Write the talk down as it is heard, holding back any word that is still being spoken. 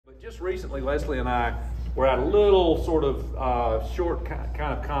Just recently, Leslie and I were at a little sort of short kind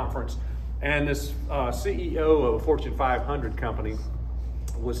of conference, and this CEO of a Fortune 500 company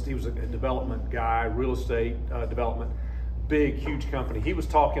he was a development guy, real estate development, big, huge company. He was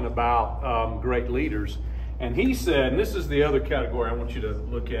talking about great leaders, and he said, and this is the other category I want you to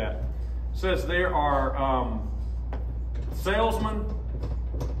look at, says there are salesmen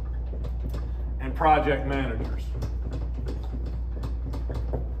and project managers.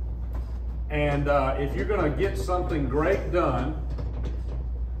 And if you're going to get something great done,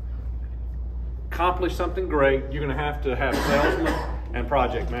 accomplish something great, you're going to have salesmen and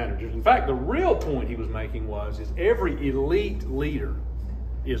project managers. In fact, the real point he was making is every elite leader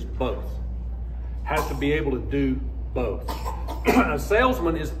is both. Has to be able to do both. A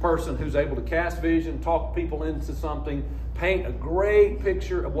salesman is a person who's able to cast vision, talk people into something, paint a great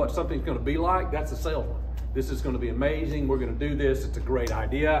picture of what something's going to be like. That's a salesman. This is going to be amazing. We're going to do this. It's a great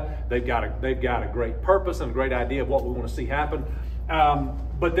idea. They've got a great purpose and a great idea of what we want to see happen.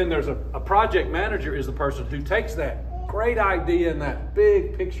 But then there's a project manager is the person who takes that great idea and that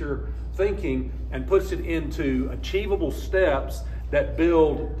big picture thinking and puts it into achievable steps that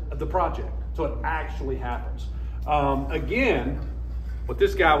build the project so it actually happens. Again, what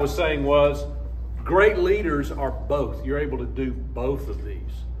this guy was saying was great leaders are both. You're able to do both of these.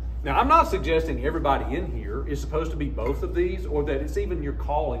 Now, I'm not suggesting everybody in here is supposed to be both of these or that it's even your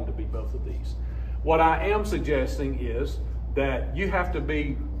calling to be both of these. What I am suggesting is that you have to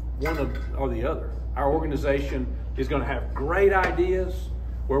be one or the other. Our organization is going to have great ideas.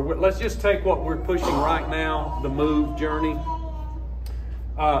 Let's just take what we're pushing right now, the move journey.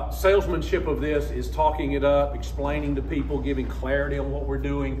 Salesmanship of this is talking it up, explaining to people, giving clarity on what we're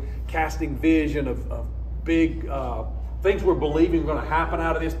doing, casting vision of big things we're believing are going to happen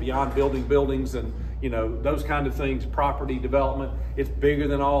out of this beyond building buildings and those kind of things, property development. It's bigger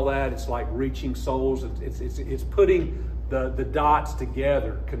than all that. It's like reaching souls. It's putting the dots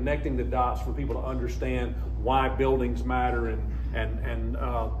together, connecting the dots for people to understand why buildings matter and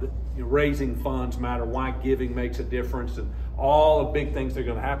raising funds matter, why giving makes a difference, and all the big things that are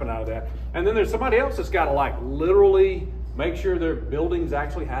going to happen out of that. And then there's somebody else that's got to literally make sure their buildings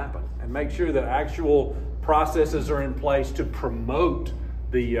actually happen and make sure that actual processes are in place to promote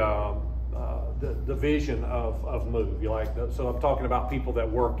the vision of move. So I'm talking about people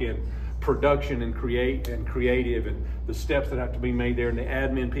that work in production and creative and the steps that have to be made there, and the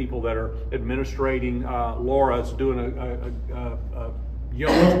admin people that are administrating. Laura's doing a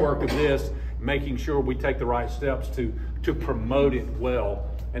yeoman's work of this, making sure we take the right steps to promote it well.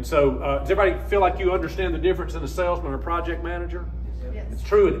 And so does everybody feel like you understand the difference in a salesman or project manager? Yes. It's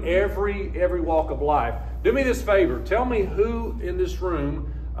true in every walk of life. Do me this favor. Tell me who in this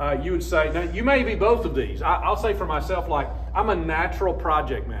room you would say, now you may be both of these. I'll say for myself, I'm a natural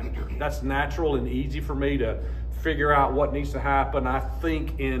project manager. That's natural and easy for me to figure out what needs to happen. I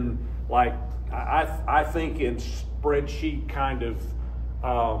think in I think in spreadsheet kind of,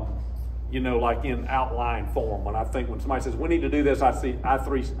 like in outline form. When somebody says we need to do this, I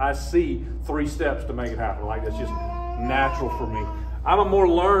see three steps to make it happen. That's just natural for me. I'm a more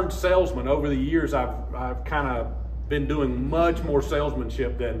learned salesman. Over the years, I've kind of been doing much more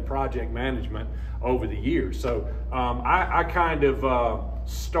salesmanship than project management over the years. So I kind of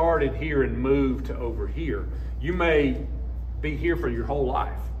started here and moved to over here. You may be here for your whole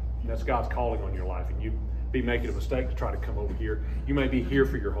life. That's God's calling on your life, and you be making a mistake to try to come over here. You may be here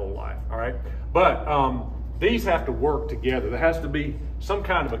for your whole life, all right? But these have to work together. There has to be some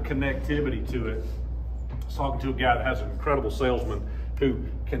kind of a connectivity to it. I was talking to a guy that has an incredible salesman who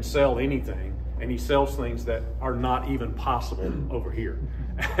can sell anything, and he sells things that are not even possible over here.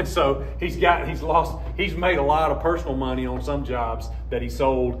 And so he's made a lot of personal money on some jobs that he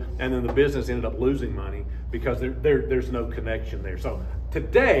sold, and then the business ended up losing money because there's no connection there. So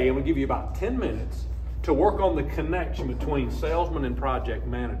today, I'm gonna give you about 10 minutes to work on the connection between salesman and project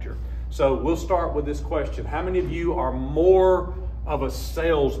manager. So we'll start with this question. How many of you are more of a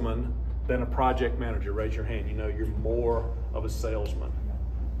salesman than a project manager? Raise your hand. You're more of a salesman.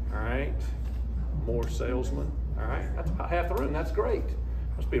 All right. More salesman. All right. That's about half the room. That's great.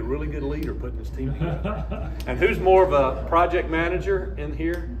 Must be a really good leader putting this team together. And who's more of a project manager in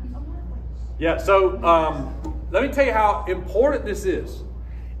here? Yeah. So let me tell you how important this is.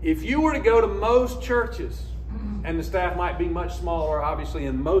 If you were to go to most churches, and the staff might be much smaller, obviously,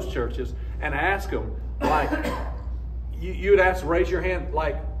 in most churches, and ask them, you would ask, raise your hand,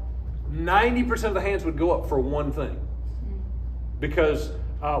 90% of the hands would go up for one thing. Because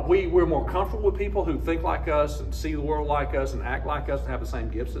we're more comfortable with people who think like us and see the world like us and act like us and have the same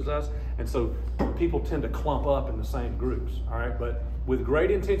gifts as us. And so people tend to clump up in the same groups, all right? But with great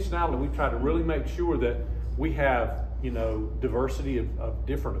intentionality, we've tried to really make sure that we have, diversity of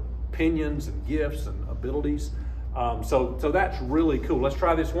different opinions and gifts and abilities. So that's really cool. Let's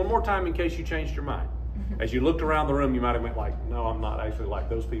try this one more time in case you changed your mind. As you looked around the room, you might have went like, no, I'm not actually like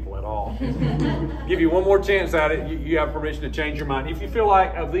those people at all. Give you one more chance at it. You have permission to change your mind. If you feel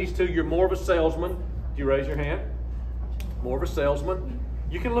like of these two, you're more of a salesman, do you raise your hand? More of a salesman.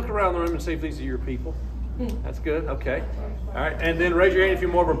 You can look around the room and see if these are your people. That's good. Okay. All right. And then raise your hand if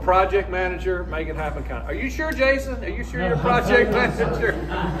you're more of a project manager, make it happen kind of. Are you sure, Jason? Are you sure you're a project manager?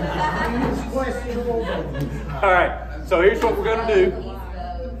 All right. So here's what we're going to do.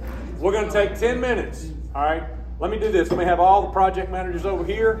 We're going to take 10 minutes. All right. Let me do this. Let me have all the project managers over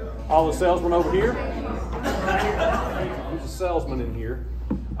here, all the salesmen over here. Who's a salesman in here?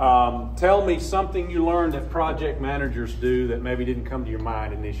 Tell me something you learned that project managers do that maybe didn't come to your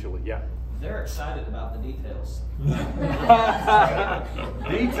mind initially. Yeah. They're excited about the details.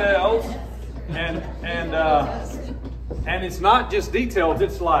 Details, and it's not just details.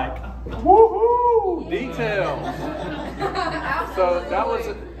 It's like woohoo details. So that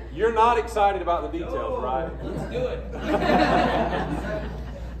was. You're not excited about the details, right? Let's do it.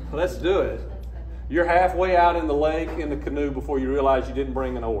 Let's do it. You're halfway out in the lake in the canoe before you realize you didn't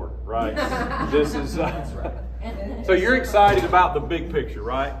bring an oar, right? This is. That's right. So you're excited about the big picture,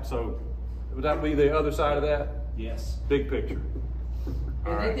 right? So. Would that be the other side of that? Yes. Big picture.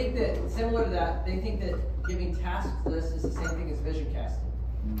 And they think that, similar to that, they think that giving task lists is the same thing as vision casting.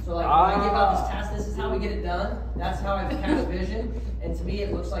 So like, when I give out this task, this is how we get it done. That's how I cast vision. And to me,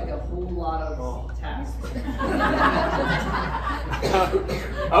 it looks like a whole lot of tasks.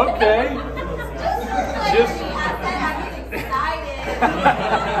 Okay. Just. I said I get excited.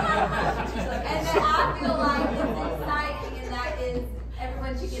 And then I feel like it's exciting, and that is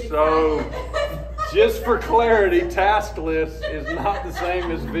everyone should get excited. So, just for clarity, task list is not the same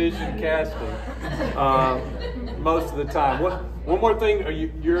as vision casting most of the time. One more thing,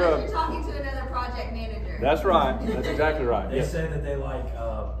 you're talking to another project manager. That's right. That's exactly right. They say that they like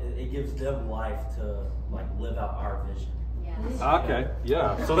it gives them life to like live out our vision. Yeah. Okay.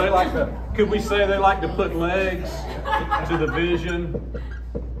 Yeah. So they like to. Could we say they like to put legs to the vision,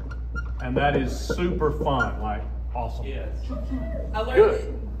 and that is super fun. Like awesome. Yes. I learned.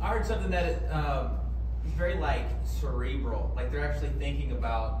 Good. I heard something that is very like cerebral. Like they're actually thinking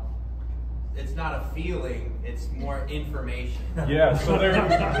about. It's not a feeling; it's more information. Yeah. So what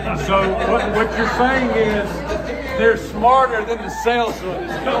you're saying is they're smarter than the salesman.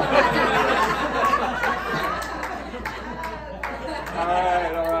 All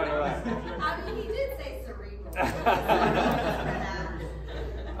right. I mean, he did say cerebral.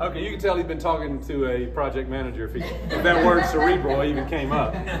 Okay, you can tell he's been talking to a project manager if that word cerebral even came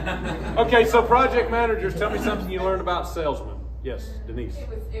up. Okay, so project managers, tell me something you learned about salesmen. Yes, Denise. It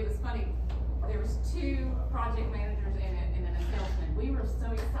was funny. There was two project managers and then a salesman. We were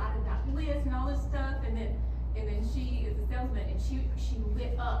so excited about lists and all this stuff, and then she is a salesman, and she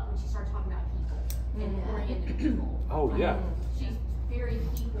lit up when she started talking about people and pouring into people. Oh yeah. She's very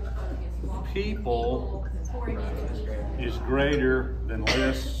people focused. People pouring into people. is greater than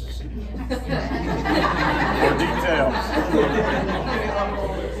lists or details.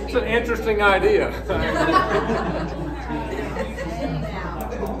 It's an interesting idea.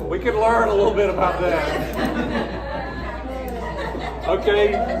 We could learn a little bit about that.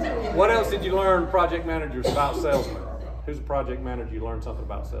 Okay, what else did you learn, project managers, about salesmen? Who's a project manager you learned something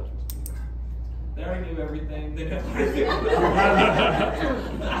about salesmen? They already knew everything. They didn't.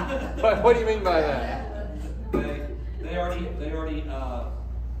 What do you mean by that?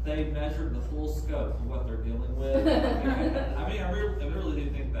 They measured the full scope of what they're dealing with. I really do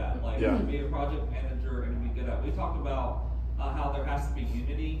think that. Like, Yeah. to be a project manager and to be good at. We talked about how there has to be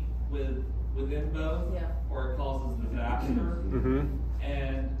unity within both, Yeah. or it causes disaster. Mm-hmm.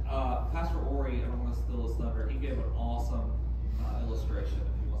 And Pastor Ori, I don't want to steal his thunder, he gave an awesome illustration if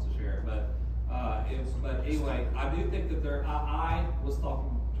he wants to share it. But anyway, I do think that I was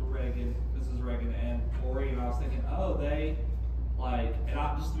talking to Mrs. Reagan and Ori, and I was thinking,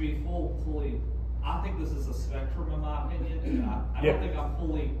 just to be fully, I think this is a spectrum in my opinion, and I don't think I'm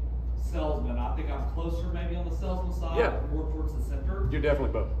fully salesman. I think I'm closer maybe on the salesman side, more towards the center. You're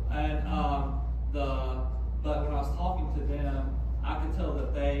definitely both. And but when I was talking to them, I could tell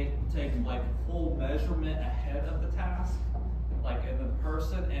that they take like full measurement ahead of the task, like in the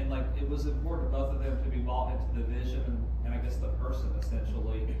person, and like it was important to both of them to be bought into the vision and I guess the person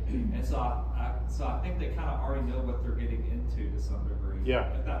essentially. And so I think they kind of already know what they're getting into to some degree.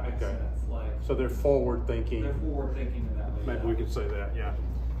 Yeah. If that makes sense. Like, So they're forward thinking. they're forward thinking in that way. Maybe we could say that. Yeah.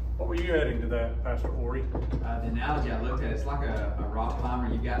 What were you adding to that, Pastor Corey? The analogy I looked at, it's like a rock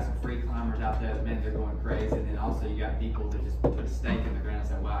climber. You've got some free climbers out there that, man, they're going crazy. And then also you got people that just put a stake in the ground and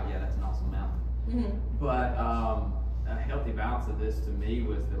say, wow, yeah, that's an awesome mountain. Mm-hmm. But a healthy balance of this to me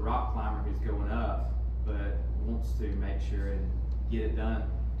was the rock climber who's going up, but wants to make sure and get it done.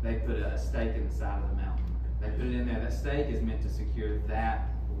 They put a stake in the side of the mountain. They put it in there. That stake is meant to secure that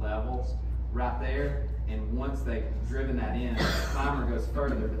level right there. And once they've driven that in, the climber goes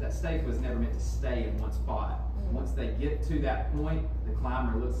further, but that stake was never meant to stay in one spot. Once they get to that point, the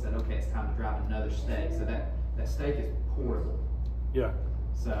climber looks and said, okay, it's time to drive another stake. So that stake is portable. Yeah.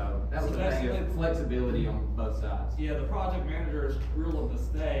 So that was a thing of flexibility on both sides. Yeah, the project manager's rule of the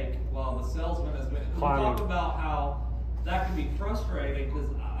stake, while the salesman has been. We Climbing. talked about how that can be frustrating because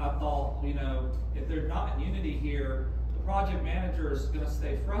I thought, if they're not in unity here, the project manager is going to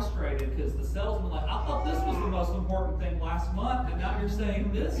stay frustrated because the salesman, like, I thought this was the most important thing last month, and now you're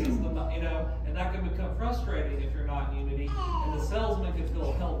saying this is the, and that can become frustrating if you're not in unity. And the salesman can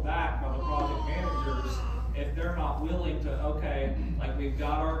feel held back by the project managers if they're not willing to, okay, like we've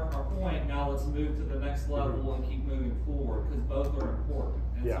got our point, now let's move to the next level and keep moving forward because both are important.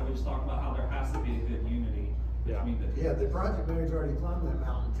 And so we just talked about how there has to be a good unity. Yeah. Yeah, the project manager's already climbed that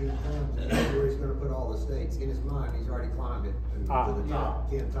mountain 10 times. He knows where he's going to put all the stakes. In his mind, he's already climbed it to the top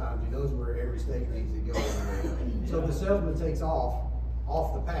 10 times. He knows where every stake needs to go. So if the salesman takes off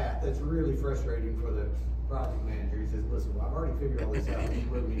the path, that's really frustrating for the project manager. He says, listen, well, I've already figured all this out. This is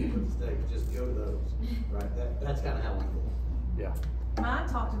where we need to put the stakes. Just go to those. Right? That's kind of how we think. Yeah. Mine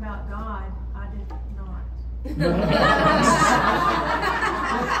talked about God. I did not.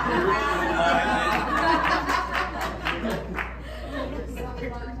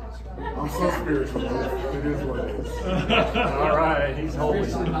 I'm so spiritual. It is what it is. All right, he's holy.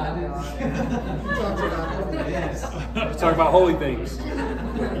 He's Yes. talking about holy things.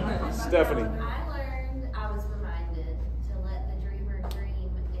 Stephanie. I learned, I was reminded to let the dreamer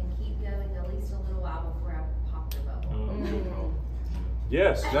dream and keep going at least a little while before I pop their bubble.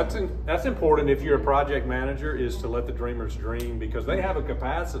 Yes, that's important if you're a project manager, is to let the dreamers dream, because they have a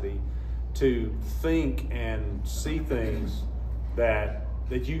capacity to think and see things that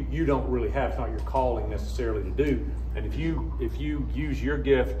you don't really have. It's not your calling necessarily to do. And if you use your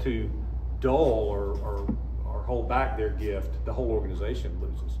gift to dull or hold back their gift, the whole organization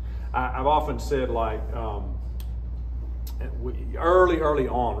loses. I've often said, like, early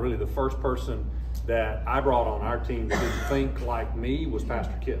on, really the first person that I brought on our team that didn't think like me was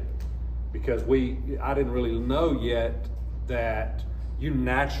Pastor Kip, because I didn't really know yet that you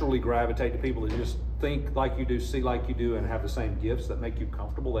naturally gravitate to people that just think like you do, see like you do, and have the same gifts that make you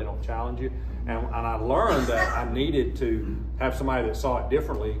comfortable. They don't challenge you. And I learned that I needed to have somebody that saw it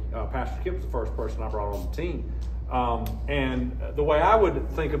differently. Pastor Kip was the first person I brought on the team. And the way I would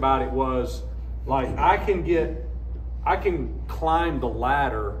think about it was, like, I can climb the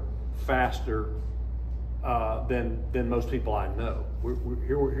ladder faster than most people I know.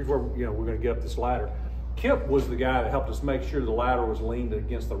 Here's where we're going to get up this ladder. Kip was the guy that helped us make sure the ladder was leaned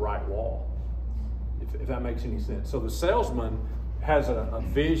against the right wall, if that makes any sense. So the salesman has a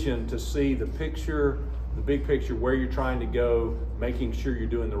vision to see the picture, the big picture, where you're trying to go, making sure you're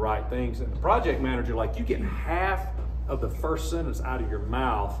doing the right things. And the project manager, like, you get half of the first sentence out of your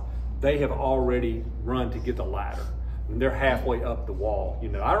mouth, they have already run to get the ladder. And they're halfway up the wall.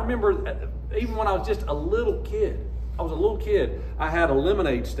 I remember even when I was just a little kid, I had a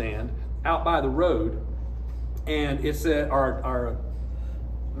lemonade stand out by the road, and it said, our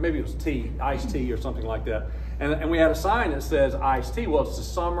maybe it was iced tea or something like that. And we had a sign that says iced tea. Well, it's the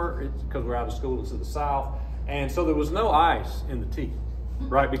summer, because we're out of school, it's in the South. And so there was no ice in the tea,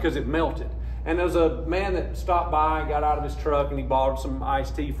 right? Because it melted. And there was a man that stopped by, got out of his truck, and he bought some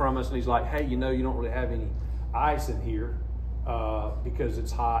iced tea from us. And he's like, hey, you don't really have any ice in here because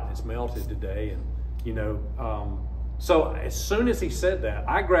it's hot and it's melted today. And, so as soon as he said that,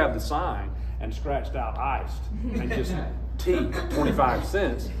 I grabbed the sign and scratched out iced and just tea, 25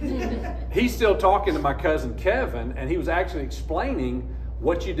 cents. He's still talking to my cousin Kevin, and he was actually explaining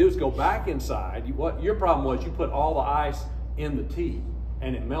what you do is go back inside. What your problem was, you put all the ice in the tea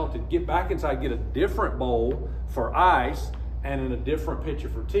and it melted. Get back inside, get a different bowl for ice and in a different pitcher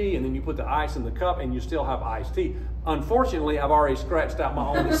for tea, and then you put the ice in the cup and you still have iced tea. Unfortunately, I've already scratched out my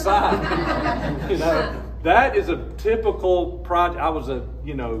own sign. That is a typical project. I was a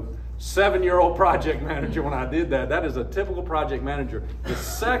 7-year-old project manager when I did that. That is a typical project manager. The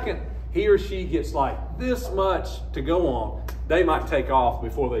second he or she gets like this much to go on, they might take off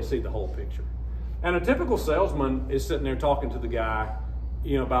before they see the whole picture. And a typical salesman is sitting there talking to the guy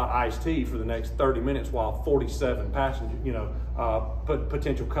about iced tea for the next 30 minutes while 47 passengers,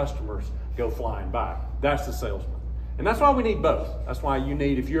 potential customers go flying by. That's the salesman. And that's why we need both. That's why you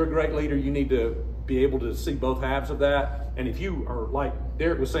need, if you're a great leader, you need to be able to see both halves of that. And if you are, like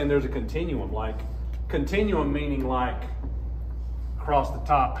Derek was saying, there's a continuum, meaning like across the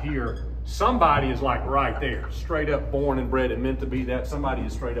top here, somebody is like right there, straight up born and bred and meant to be that. Somebody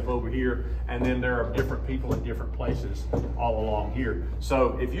is straight up over here, and then there are different people in different places all along here.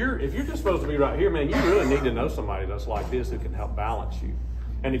 So if you're just supposed to be right here, man, you really need to know somebody that's like this who can help balance you.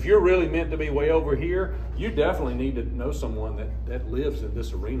 And if you're really meant to be way over here, you definitely need to know someone that lives in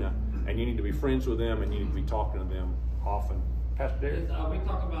this arena, and you need to be friends with them, and you need to be talking to them often. Pastor Derek? We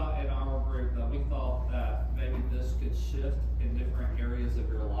talked about in our group that we thought that maybe this could shift in different areas of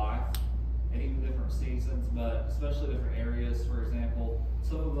your life, and even different seasons, but especially different areas. For example,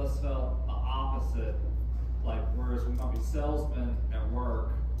 some of us felt the opposite, like whereas we might be salesmen at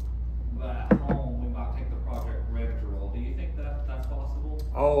work, but at home we might take the project manager role. Do you think that that's possible?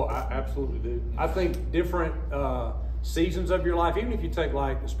 Oh, I absolutely do. I think different seasons of your life, even if you take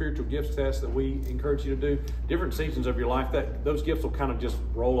like the spiritual gifts test that we encourage you to do, different seasons of your life, that those gifts will kind of just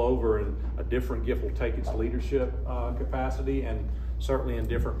roll over, and a different gift will take its leadership capacity, and certainly in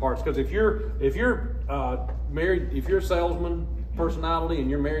different parts. Because if you're married, if you're a salesman personality and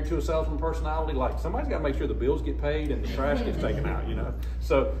you're married to a salesman personality, like somebody's got to make sure the bills get paid and the trash gets taken out,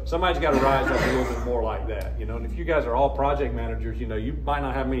 So somebody's got to rise up a little bit more like that, And if you guys are all project managers, you might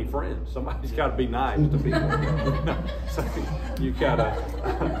not have many friends. Somebody's got to be nice to people. So you gotta,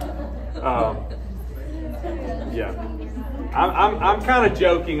 yeah. I'm kind of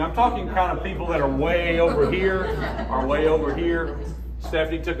joking. I'm talking kind of people that are way over here,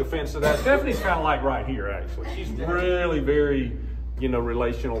 Stephanie took offense to that. Stephanie's kind of like right here, actually. She's really very,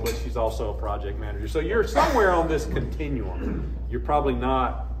 relational, but she's also a project manager. So you're somewhere on this continuum. You're probably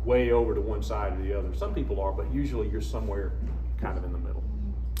not way over to one side or the other. Some people are, but usually you're somewhere kind of in the middle.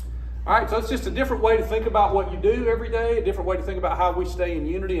 All right, so it's just a different way to think about what you do every day, a different way to think about how we stay in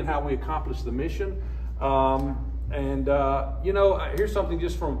unity and how we accomplish the mission. Here's something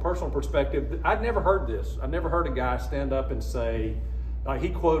just from a personal perspective. I'd never heard this. I'd never heard a guy stand up and say,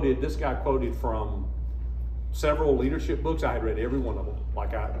 this guy quoted from several leadership books. I had read every one of them.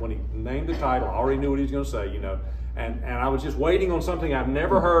 When he named the title, I already knew what he was going to say, and I was just waiting on something I've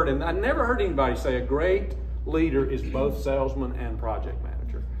never heard. And I never heard anybody say a great leader is both salesman and project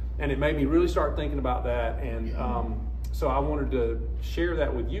manager. And it made me really start thinking about that. And, so I wanted to share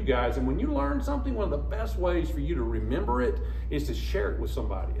that with you guys. And when you learn something, one of the best ways for you to remember it is to share it with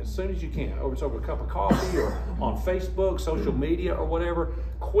somebody as soon as you can. It's over a cup of coffee or on Facebook, social media or whatever.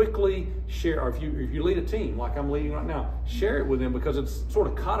 Quickly share, or if you lead a team like I'm leading right now, share it with them, because it's sort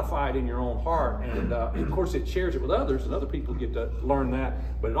of codified in your own heart. And of course it shares it with others, and other people get to learn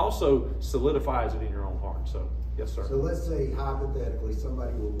that, but it also solidifies it in your own heart. So yes, sir. So let's say hypothetically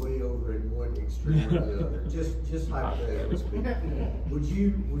somebody were way over in one extreme or the other. Just hypothetically speaking. Would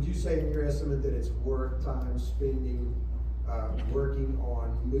you say in your estimate that it's worth time spending working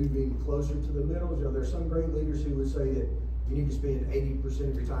on moving closer to the middle? Are there some great leaders who would say that you need to spend 80%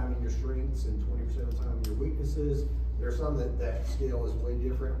 of your time in your strengths and 20% of the time in your weaknesses? There are some that scale is way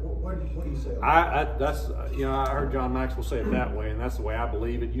different. What do you say? I heard John Maxwell say it that way, and that's the way I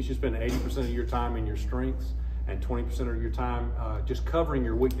believe it. You should spend 80% of your time in your strengths and 20% of your time just covering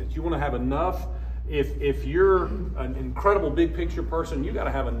your weakness. You want to have enough. If you're an incredible big picture person, you got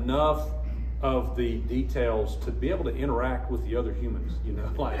to have enough of the details to be able to interact with the other humans.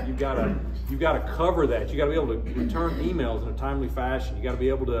 You've got to cover that. You got to be able to return emails in a timely fashion. You got to be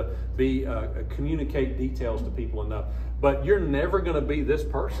able to communicate details to people enough. But you're never going to be this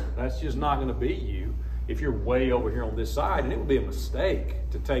person. That's just not going to be you if you're way over here on this side. And it would be a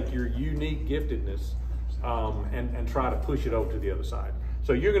mistake to take your unique giftedness and try to push it over to the other side.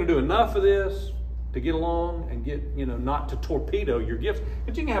 So you're going to do enough of this to get along and get, not to torpedo your gifts.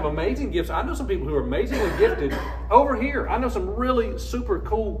 But you can have amazing gifts. I know some people who are amazingly gifted over here. I know some really super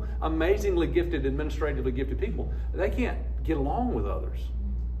cool, amazingly gifted, administratively gifted people. They can't get along with others,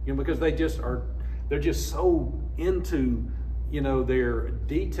 because they're just so into, their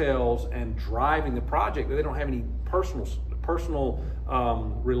details and driving the project that they don't have any personal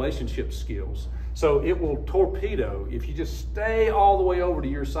relationship skills. So it will torpedo, if you just stay all the way over to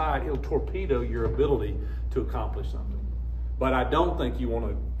your side, it'll torpedo your ability to accomplish something. But I don't think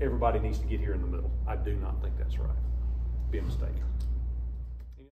everybody needs to get here in the middle. I do not think that's right. Be a mistake.